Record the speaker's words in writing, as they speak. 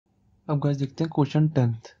अब गाइस देखते हैं क्वेश्चन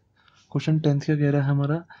 10th। क्वेश्चन 10th क्या कह रहा है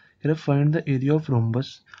हमारा, कह रहा है find the area of rhombus.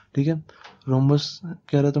 ठीक है, रोम्बस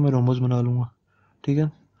कह रहा है तो मैं रोम्बस बना लूंगा। ठीक है,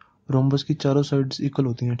 रोम्बस की चारों साइड्स इक्वल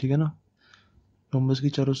होती हैं। ठीक है ना, रोम्बस की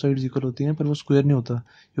चारों साइड्स इक्वल होती हैं, पर वो स्क्वायर नहीं होता,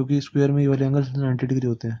 क्योंकि स्क्वायर में ये वाले एंगल 90 डिग्री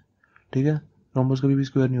होते हैं। ठीक है, रोम्बस कभी भी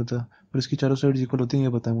स्क्वायर नहीं होता, पर इसकी चारों साइड्स इक्वल होती हैं,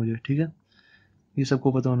 ये पता है मुझे। ठीक है, ये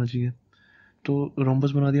सबको पता होना चाहिए। तो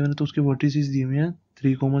रोम्बस बना दिया मैंने, तो उसके वर्टिसेस दिए हुए हैं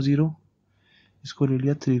 3,0, इसको ले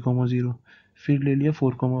लिया 3,0, फिर ले लिया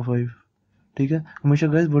 4,5। ठीक है, हमेशा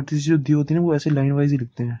गाइस वर्टिसेस जो दी होती है ना वो ऐसे लाइन वाइज ही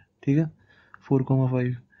लिखते हैं। ठीक है,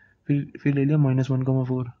 4,5, फिर ले लिया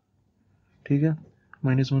 -1,4। ठीक है,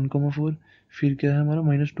 -1,4, फिर क्या है हमारा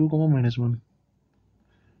 -2, -1।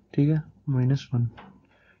 ठीक है, -1।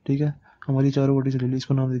 ठीक है, हमारी चारों वर्टिसेस ले ली,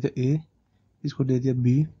 इसको नाम दे दिया ए, इसको दे दिया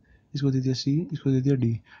बी, इसको दे दिया सी, इसको दे दिया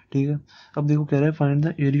डी। ठीक है, अब देखो कह रहा है find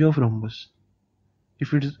the area of rhombus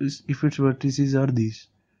if it's vertices are these.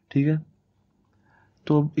 ठीक है,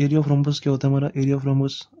 तो अब एरिया ऑफ रोम्बस क्या होता है हमारा, एरिया ऑफ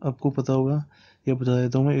रोम्बस आपको पता होगा, या बता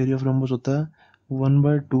देता हूँ मैं। एरिया ऑफ रोम्बस होता है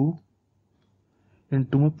 1/2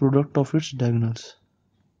 इंटू में product of its diagonals,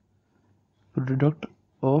 product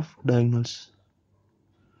of diagonals.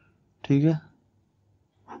 ठीक है,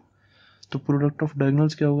 तो प्रोडक्ट ऑफ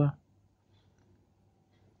डायगोनल्स क्या होगा,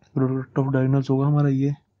 प्रोडक्ट ऑफ डायगोनल्स होगा हमारा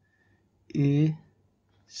ये ए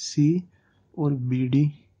सी और बी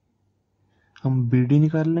डी। हम बी डी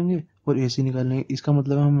निकाल लेंगे और ए सी निकाल लेंगे, इसका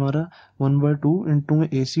मतलब है हमारा 1/2 इंटू में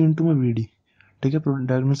ए सी इंटू में बी डी। ठीक है,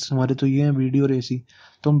 डायगोनल्स हमारे तो ये हैं बी डी और ए सी,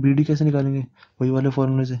 तो हम बी डी कैसे निकालेंगे, वही वाले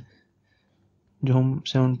फॉर्मूले से जो हम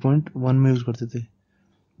 7.1 में यूज़ करते थे।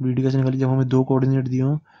 बी डी कैसे निकाली, जब हमें दो कोऑर्डिनेट दिए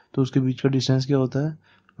हों तो उसके बीच का डिस्टेंस क्या होता है,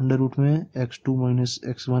 अंडर रूट में x2 माइनस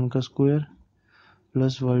x1 का square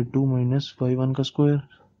plus y2 minus y1 का स्क्वायर।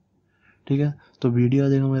 ठीक है, तो बी डी आ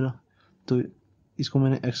जाएगा मेरा। तो इसको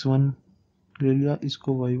मैंने x1 ले लिया,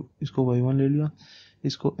 इसको y1 ले लिया,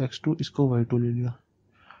 इसको x2, इसको y2 ले लिया।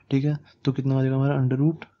 ठीक है, तो कितना आ जाएगा हमारा, अंडर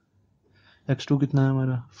रूट x2 कितना है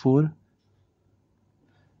हमारा 4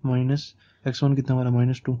 माइनस x1 कितना हमारा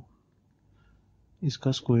 -2,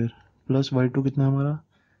 इसका स्क्वायर प्लस y2 कितना है हमारा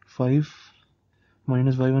 5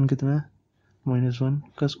 माइनस y1 कितना है -1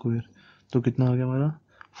 का स्क्वायर। तो कितना आ गया हमारा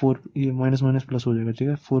 4, ये माइनस माइनस प्लस हो जाएगा। ठीक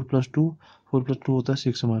है, 4 + 2 होता है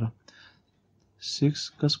 6 हमारा, 6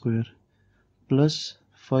 का square plus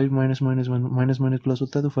 5 minus minus 1, minus minus plus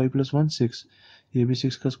होता है, तो 5 + 1 6, ये भी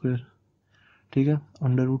 6 का स्क्वायर। ठीक है,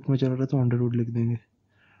 अंडर रूट में चल रहा है तो अंडर रूट लिख देंगे।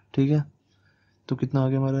 ठीक है, तो कितना आ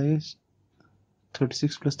गया हमारा ये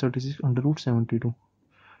 36 + 36 √72।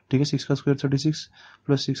 ठीक है, 6 का स्क्वायर 36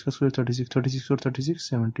 प्लस 6 का स्क्वायर 36, 36 और 36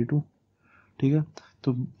 72। ठीक है,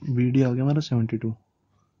 तो बी डी आ गया हमारा 72,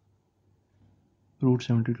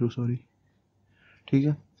 √72 सॉरी। ठीक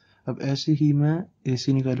है, अब ऐसे ही मैं ए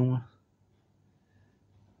सी निकालूंगा।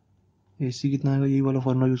 ए सी कितना आएगा, यही वाला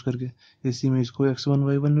फॉर्मूला यूज़ करके ए सी में इसको x1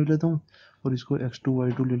 y1 ले लेता हूँ और इसको x2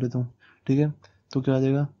 y2 ले लेता हूँ। ठीक है, तो क्या आ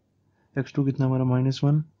जाएगा, x2 कितना हमारा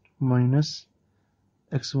 -1 माइनस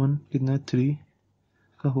x1 कितना है 3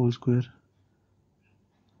 का होल स्क्वायर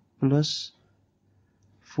प्लस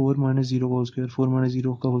 4 - 0 का होल स्क्वायर, 4 -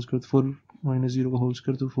 0 का होल स्क्वायर, 4 - 0 का होल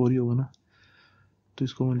स्क्वायर तो 4 ही होगा ना, तो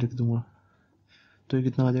इसको मैं लिख दूंगा। तो ये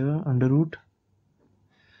कितना आ जाएगा, अंडर रूट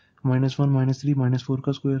 -1 - 3 -4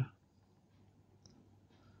 का स्क्वायर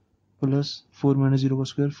प्लस 4 - 0 का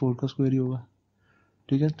स्क्वायर, 4 का स्क्वायर ही होगा।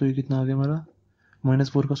 ठीक है, तो ये कितना आ गया हमारा,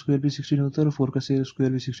 -4 का स्क्वायर भी 16 होता है और 4 का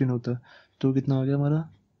स्क्वायर भी 16 होता है, तो कितना आ गया हमारा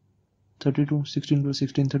 32, 16 +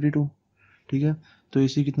 16 32। ठीक है, तो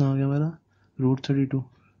इसी कितना आ गया हमारा √32।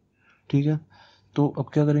 ठीक है, तो अब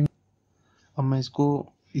क्या करेंगे, अब मैं इसको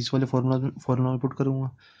इस वाले फॉर्मूला में पुट करूँगा,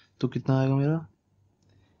 तो कितना आएगा मेरा,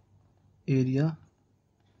 area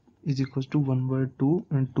is equal to 1/2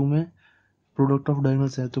 into में प्रोडक्ट ऑफ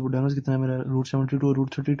डायगोनल्स है, तो डायगोनल्स कितना है मेरा √72 और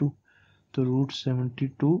 √32, तो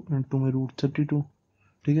 √72 इंटू में √32।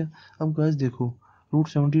 ठीक है, अब गाइस देखो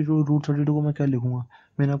 √72 और √32 को मैं क्या लिखूंगा,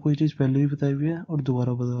 मैंने आपको ये चीज़ पहले भी बताई हुई है और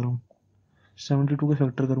दोबारा बता रहा हूँ। 72 का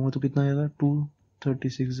फैक्टर करूँगा तो कितना आएगा, 2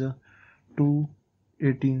 36 2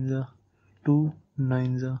 18 2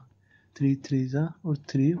 9 3 3 और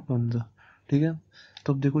 3 1। ठीक है,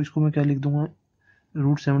 तो अब देखो इसको मैं क्या लिख दूंगा,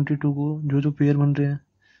 √72 को जो जो पेयर बन रहे हैं,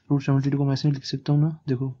 √72 को मैं ऐसे ही लिख सकता हूँ ना,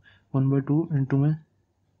 देखो 1/2 इंटू में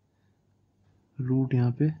रूट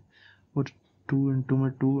यहाँ पे और 2 इंटू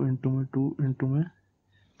में 2 इंटू में 2 इंटू में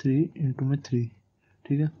 3 इंटू में 3।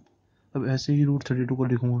 ठीक है, अब ऐसे ही √32 को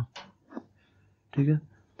लिखूंगा। ठीक है,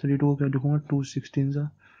 32 को क्या लिखूंगा, 2 16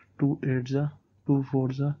 2 8 2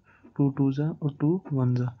 4 2 2 और 2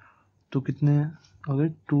 1। तो कितने आ गए,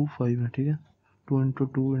 2 5 है। ठीक है, 2 इंटू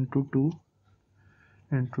 2 इंटू 2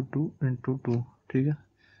 इंटू 2 इंटू 2। ठीक है,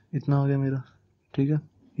 इतना आ गया मेरा, ठीक है,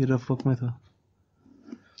 ये रफ वर्क में था।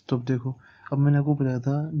 तो अब देखो, अब मैंने आपको बताया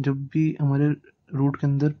था जब भी हमारे रूट के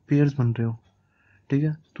अंदर पेयर्स बन रहे हो, ठीक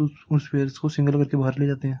है, तो उस पेयर्स को सिंगल करके बाहर ले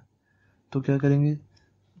जाते हैं। तो क्या करेंगे,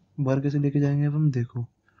 बाहर कैसे लेके जाएंगे अब हम, देखो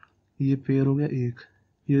ये पेयर हो गया एक,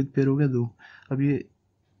 ये पेयर हो गया दो।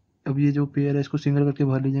 अब ये जो पेयर है इसको सिंगल करके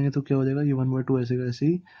बाहर ले जाएंगे तो क्या हो जाएगा, ये 1/2 ऐसे का ऐसे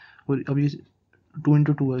ही। और अब ये 2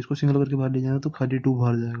 into 2 है, इसको सिंगल करके बाहर ले जाएंगे तो खाली 2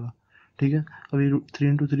 बाहर जाएगा, ठीक है। अब ये 3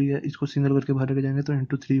 into 3 है, इसको सिंगल करके बाहर लेके जाएंगे तो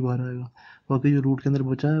into 3 बाहर आएगा। बाकी जो रूट के अंदर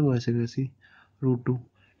बचा है वो ऐसे का ऐसे ही √2,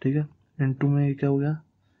 ठीक है। into में ये क्या हो गया,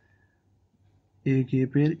 एक ये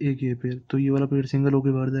पेयर एक ये पेयर, तो ये वाला पेयर सिंगल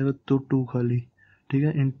होके बाहर जाएगा तो 2 खाली, ठीक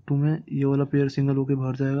है। into में ये वाला पेयर सिंगल होके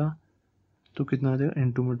बाहर जाएगा तो कितना आ जाएगा,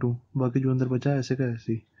 into में 2, बाकी जो अंदर बचा है ऐसे का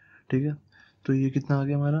ऐसे ही, ठीक है। तो ये कितना आ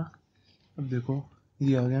गया हमारा, अब देखो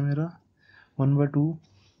ये आ गया मेरा 1/2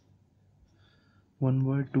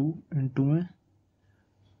 into में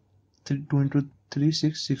 2 into 3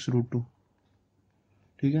 6 √2,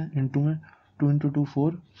 ठीक है। into में 2 into 2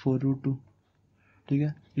 4 4 √2, ठीक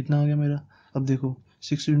है, इतना आ गया मेरा। अब देखो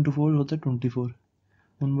 6 into 4 होता है 24,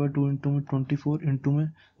 1/2 into में 24 into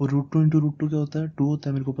में, और √2 into √2 क्या होता है, 2 होता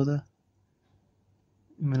है, मेरे को पता है,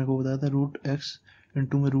 मैंने को बताया था √x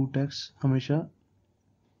into में √x हमेशा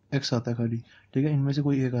x आता है खाली, ठीक है, इनमें से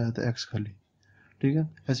कोई एक आया था x खाली, ठीक है।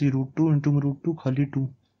 ऐसे ही √2 into में √2 खाली 2,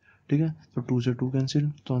 ठीक है। तो 2 से 2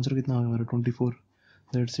 कैंसिल, तो आंसर कितना आ गया हमारा 24,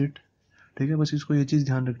 दैट्स इट, ठीक है। बस इसको ये चीज़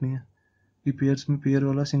ध्यान रखनी है कि पेयर्स में पेयर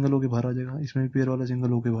वाला सिंगल होके बाहर आ जाएगा, इसमें भी पेयर वाला सिंगल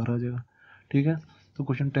होके बाहर आ जाएगा, ठीक है। तो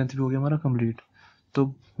क्वेश्चन 10th भी हो गया हमारा कंप्लीट। तो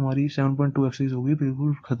हमारी 7.2 एक्सरसाइज होगी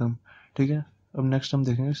बिल्कुल ख़त्म, ठीक है। अब नेक्स्ट हम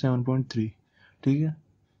देखेंगे 7.3, ठीक है।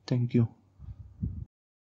 Thank you.